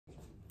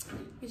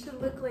You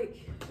should look like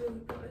really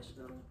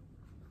professional.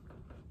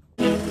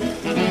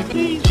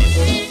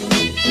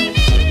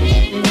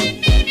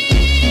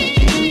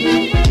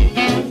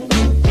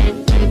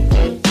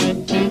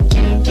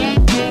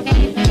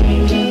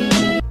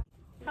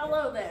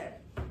 Hello there.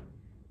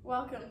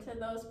 Welcome to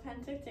Those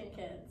Penticton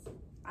Kids.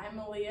 I'm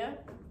MELIA.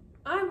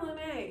 I'm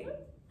Lanae.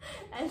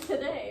 And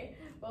today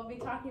we'll be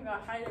talking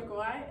about Haida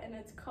Gwaii and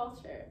its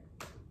culture.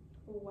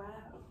 Wow.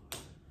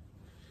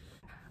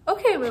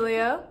 Okay,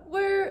 MELIA,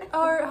 where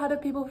are Haida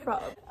people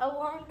from?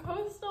 Along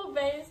coastal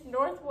bays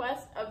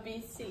northwest of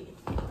BC.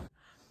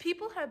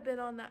 People have been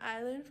on the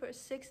island for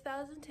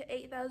 6,000 to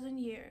 8,000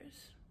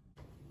 years.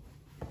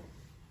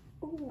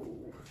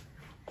 Ooh.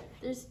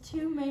 There's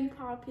two main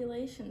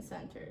population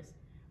centers.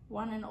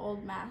 One in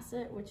Old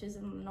Masset, which is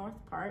in the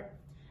north part,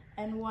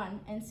 and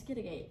one in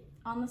Skidegate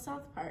on the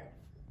south part.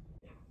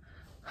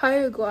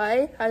 Haida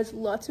Gwaii has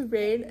lots of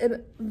rain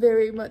and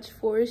very much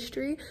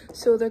forestry,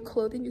 so their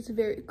clothing is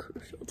very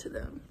crucial to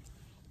them.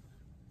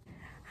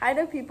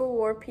 Haida people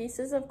wore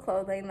pieces of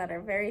clothing that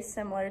are very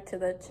similar to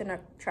the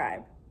Chinook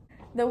tribe.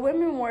 The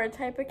women wore a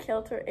type of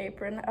kilt or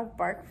apron of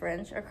bark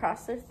fringe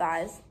across their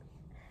thighs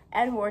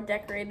and wore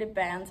decorated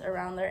bands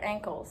around their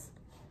ankles.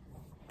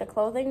 The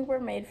clothing were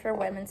made for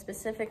women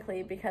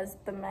specifically because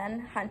the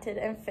men hunted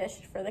and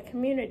fished for the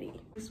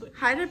community.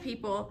 Haida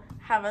people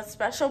have a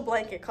special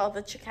blanket called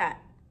the chakat.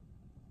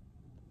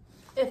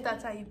 If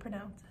that's how you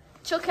pronounce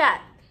it.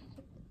 Chakat.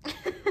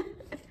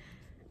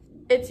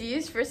 It's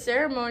used for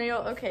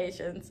ceremonial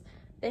occasions.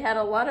 They had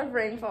a lot of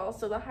rainfall,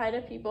 so the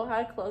Haida people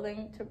had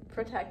clothing to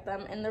protect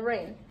them in the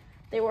rain.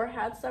 They wore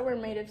hats that were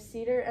made of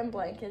cedar and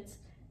blankets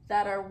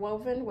that are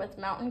woven with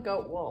mountain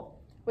goat wool,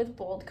 with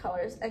bold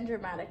colors and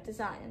dramatic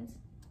designs.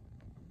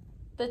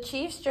 The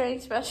chiefs during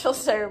special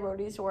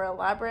ceremonies wore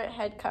elaborate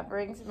head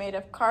coverings made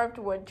of carved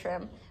wood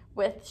trim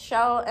with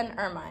shell and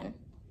ermine.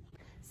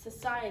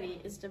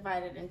 Society is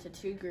divided into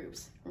two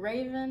groups,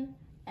 Raven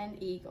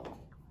and Eagle.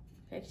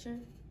 Picture,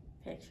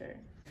 picture.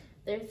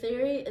 Their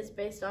theory is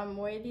based on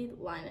moiety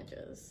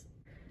lineages.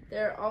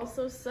 There are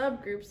also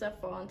subgroups that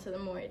fall into the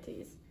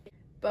moieties.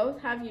 Both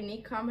have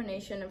unique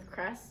combination of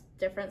crests,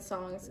 different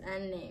songs,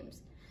 and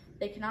names.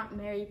 They cannot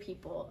marry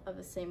people of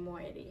the same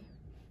moiety.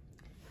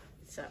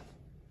 So,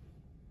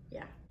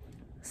 yeah.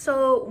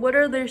 So, what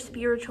are their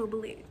spiritual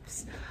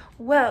beliefs?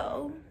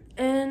 Well,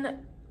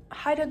 in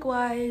Haida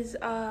Gwaii's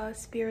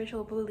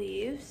spiritual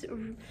beliefs,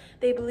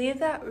 they believe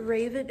that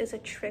Raven is a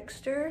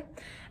trickster,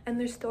 and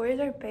their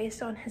stories are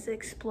based on his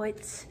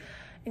exploits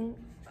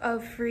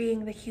of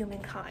freeing the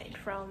humankind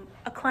from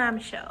a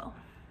clamshell.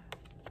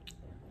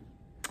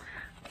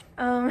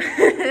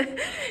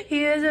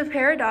 He is a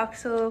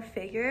paradoxical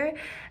figure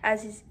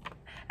as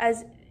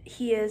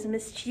he is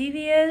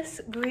mischievous,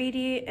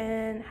 greedy,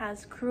 and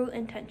has cruel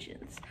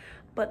intentions.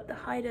 But the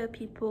Haida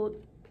people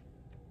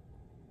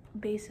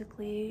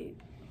basically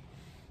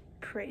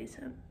praise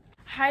him.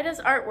 Haida's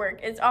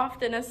artwork is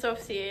often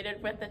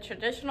associated with the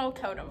traditional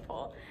totem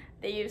pole.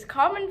 They use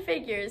common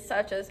figures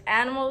such as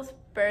animals,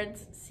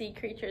 birds, sea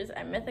creatures,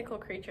 and mythical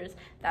creatures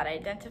that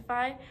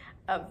identify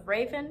a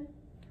raven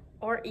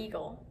or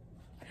eagle.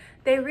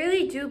 They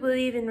really do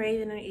believe in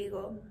Raven and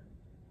Eagle.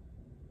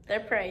 They're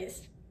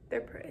praised.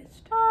 They're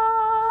praised.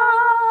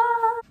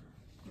 Ah.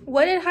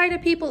 What did Haida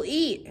people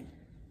eat,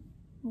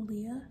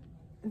 MELIA?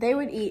 They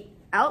would eat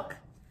elk,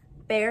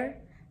 bear,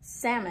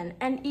 salmon,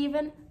 and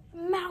even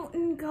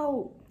mountain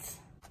goats.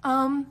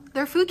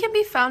 Their food can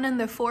be found in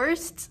the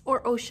forests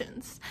or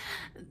oceans.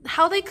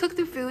 How they cook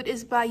the food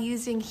is by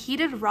using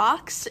heated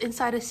rocks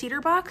inside a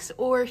cedar box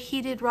or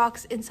heated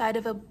rocks inside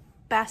of a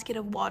basket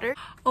of water.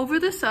 Over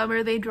the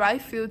summer, they dry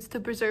foods to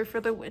preserve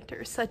for the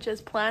winter, such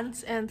as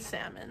plants and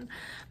salmon.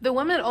 The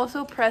women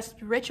also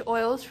pressed rich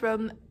oils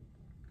from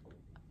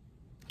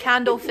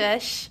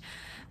candlefish.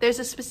 There's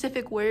a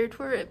specific word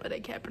for it, but I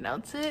can't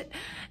pronounce it.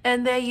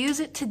 And they use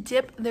it to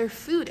dip their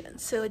food in,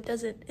 so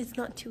it's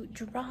not too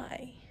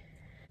dry.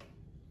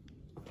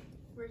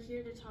 We're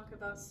here to talk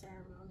about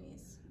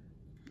ceremonies.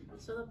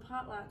 So the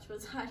potlatch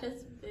was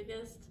Haida's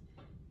biggest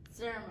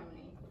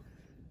ceremony.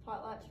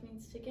 Potlatch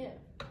means to give.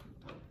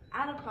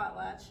 At a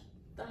potlatch,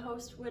 the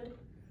host would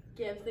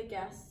give the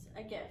guests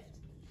a gift.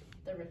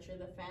 The richer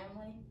the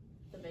family,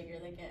 the bigger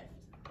the gift.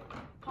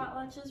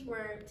 Potlatches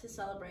were to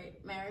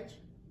celebrate marriage,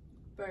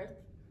 birth,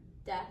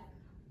 death,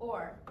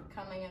 or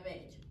coming of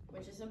age,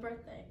 which is a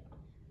birthday.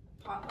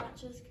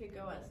 Potlatches could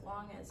go as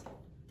long as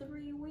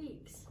 3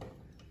 weeks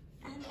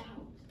and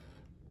out.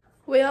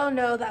 We all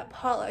know that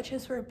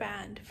potlatches were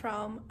banned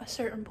from a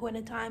certain point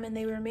in time and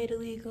they were made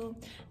illegal.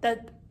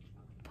 That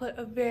put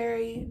a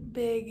very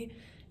big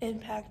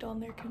impact on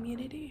their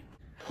community.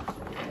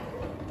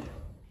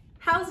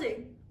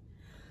 Housing.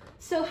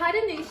 So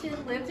Haida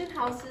Nation lived in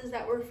houses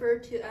that were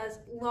referred to as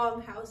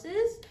long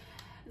houses.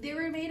 They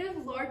were made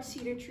of large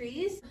cedar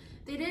trees.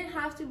 They didn't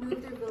have to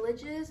move their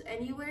villages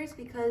anywhere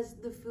because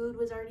the food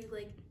was already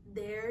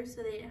there,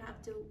 so they didn't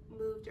have to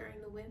move during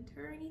the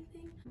winter or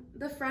anything.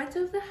 The front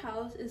of the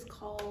house is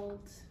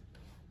called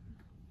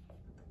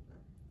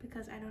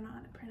because I don't know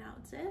how to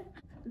pronounce it.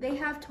 They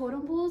have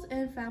totem poles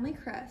and family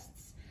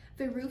crests.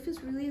 The roof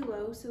is really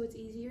low, so it's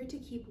easier to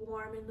keep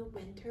warm in the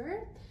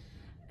winter.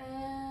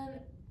 And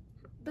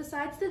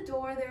besides the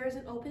door, there is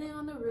an opening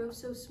on the roof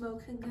so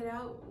smoke can get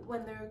out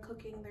when they're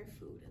cooking their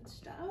food and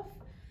stuff.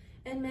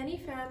 And many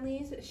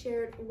families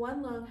shared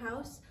one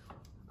longhouse.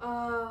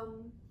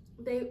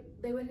 They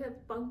would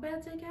have bunk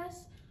beds, I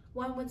guess.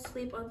 One would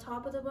sleep on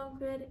top of the bunk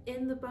bed,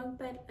 in the bunk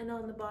bed, and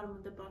on the bottom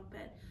of the bunk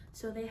bed.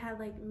 So they had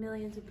like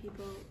millions of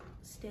people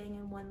staying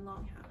in one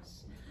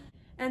longhouse.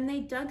 And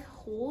they dug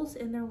holes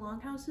in their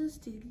longhouses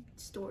to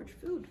store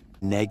food.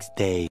 Next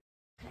day.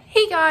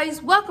 Hey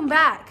guys, welcome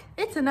back.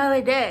 It's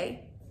another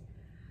day.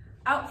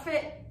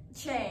 Outfit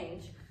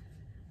change.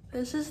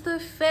 This is the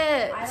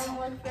fit. I don't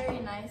look very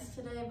nice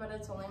today, but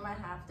it's only my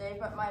half day,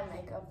 but my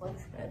makeup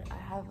looks good. I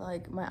have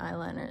like my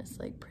eyeliner is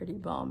like pretty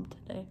bomb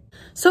today.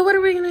 So what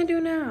are we gonna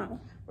do now?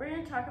 We're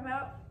gonna talk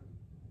about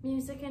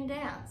music and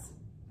dance.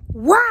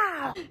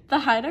 Wow! The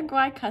Haida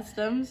Gwaii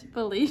customs,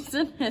 beliefs,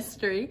 and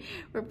history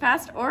were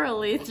passed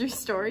orally through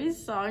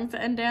stories, songs,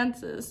 and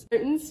dances.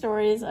 Certain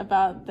stories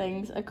about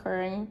things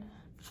occurring,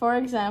 for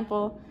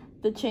example,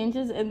 the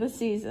changes in the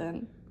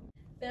season.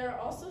 There are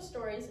also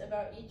stories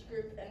about each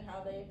group and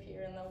how they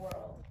appear in the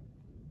world.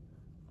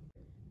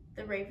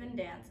 The Raven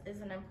Dance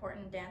is an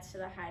important dance to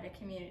the Haida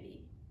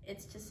community.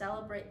 It's to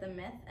celebrate the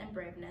myth and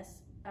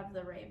braveness of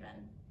the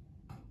raven.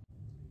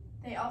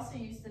 They also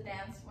used the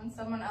dance when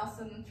someone else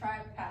in the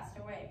tribe passed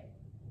away.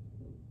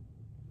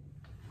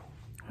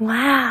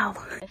 Wow!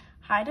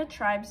 Haida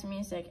tribe's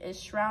music is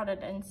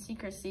shrouded in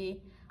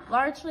secrecy,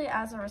 largely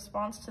as a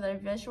response to their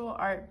visual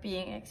art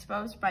being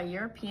exposed by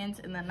Europeans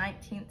in the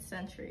 19th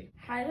century.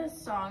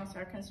 Haida's songs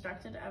are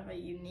constructed of a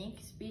unique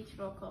speech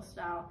vocal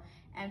style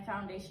and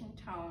foundation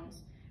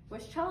tones,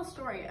 which tell a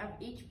story of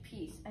each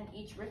piece and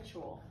each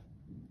ritual.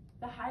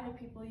 The Haida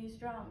people use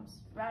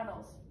drums,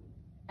 rattles,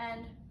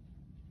 and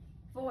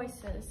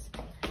voices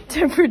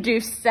to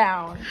produce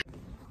sound.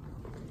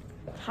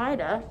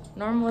 Haida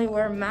normally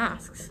wear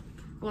masks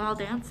while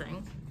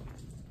dancing.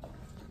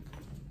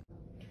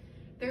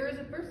 There is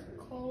a person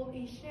called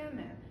a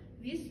shaman.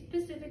 These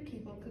specific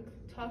people could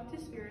talk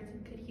to spirits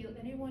and could heal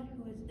anyone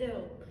who is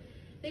ill.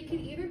 They could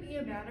either be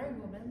a man or a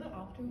woman, but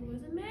often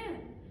was a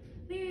man.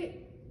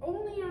 They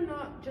only are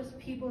not just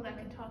people that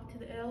can talk to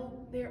the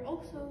ill, they're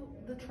also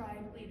the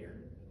tribe leader.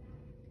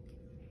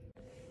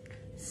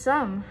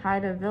 Some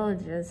Haida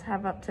villages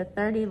have up to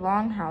 30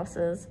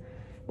 longhouses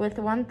with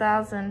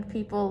 1,000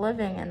 people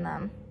living in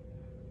them.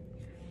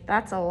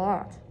 That's a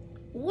lot.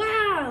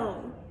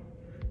 Wow!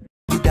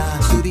 What are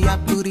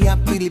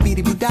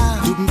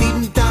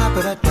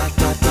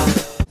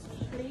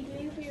you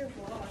doing for your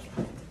vlog?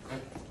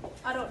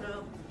 I don't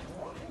know.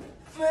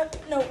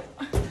 No.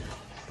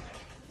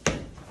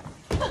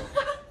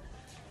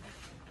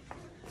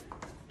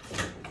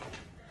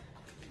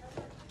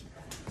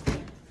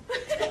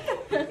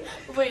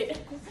 Wait.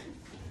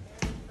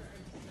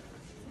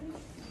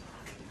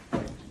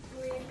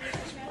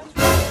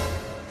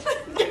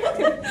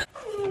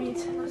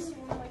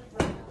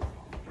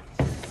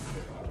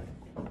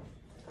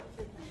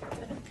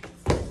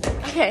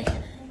 Okay.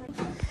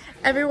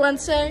 Everyone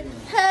say,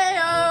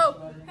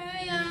 hey-o!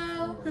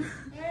 Hey-o!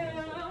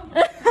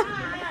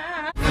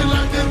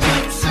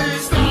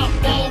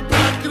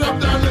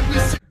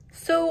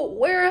 So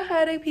where are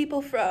Haida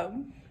people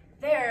from?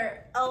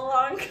 They're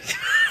along.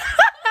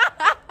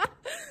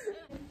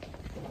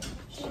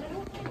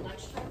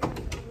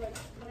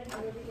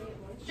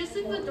 Just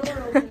leave the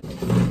door open.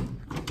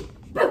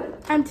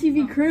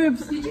 MTV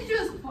Cribs. Did you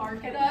just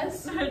bark at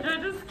us? I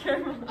just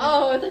scared myself.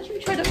 Oh, I thought you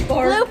were trying to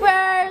bark.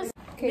 Bloopers!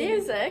 Okay.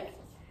 Music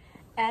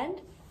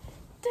and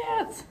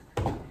dance.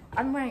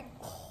 I'm wearing,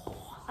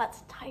 oh,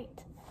 that's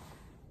tight.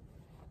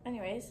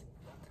 Anyways,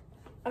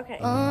 okay.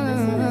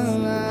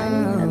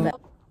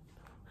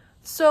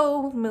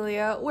 So,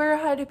 Melia, where are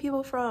Haida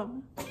people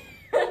from?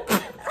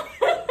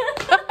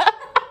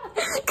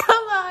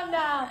 Come on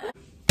now!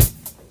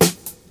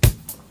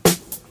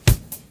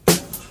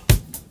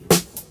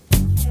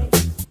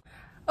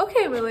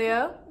 Okay,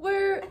 Melia,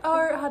 where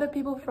are Haida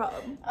people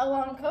from?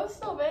 Along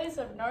coastal bays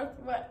of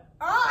northwest.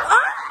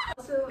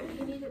 So,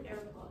 you need an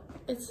AirPod.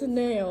 It's a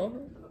nail.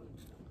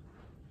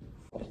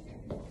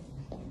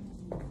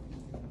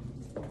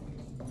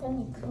 It's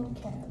only cool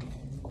cat.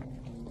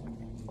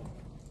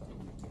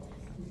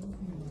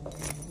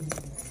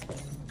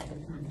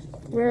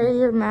 Wear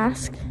your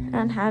mask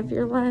and have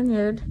your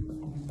lanyard.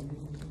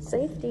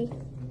 Safety.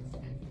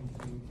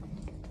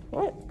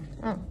 What?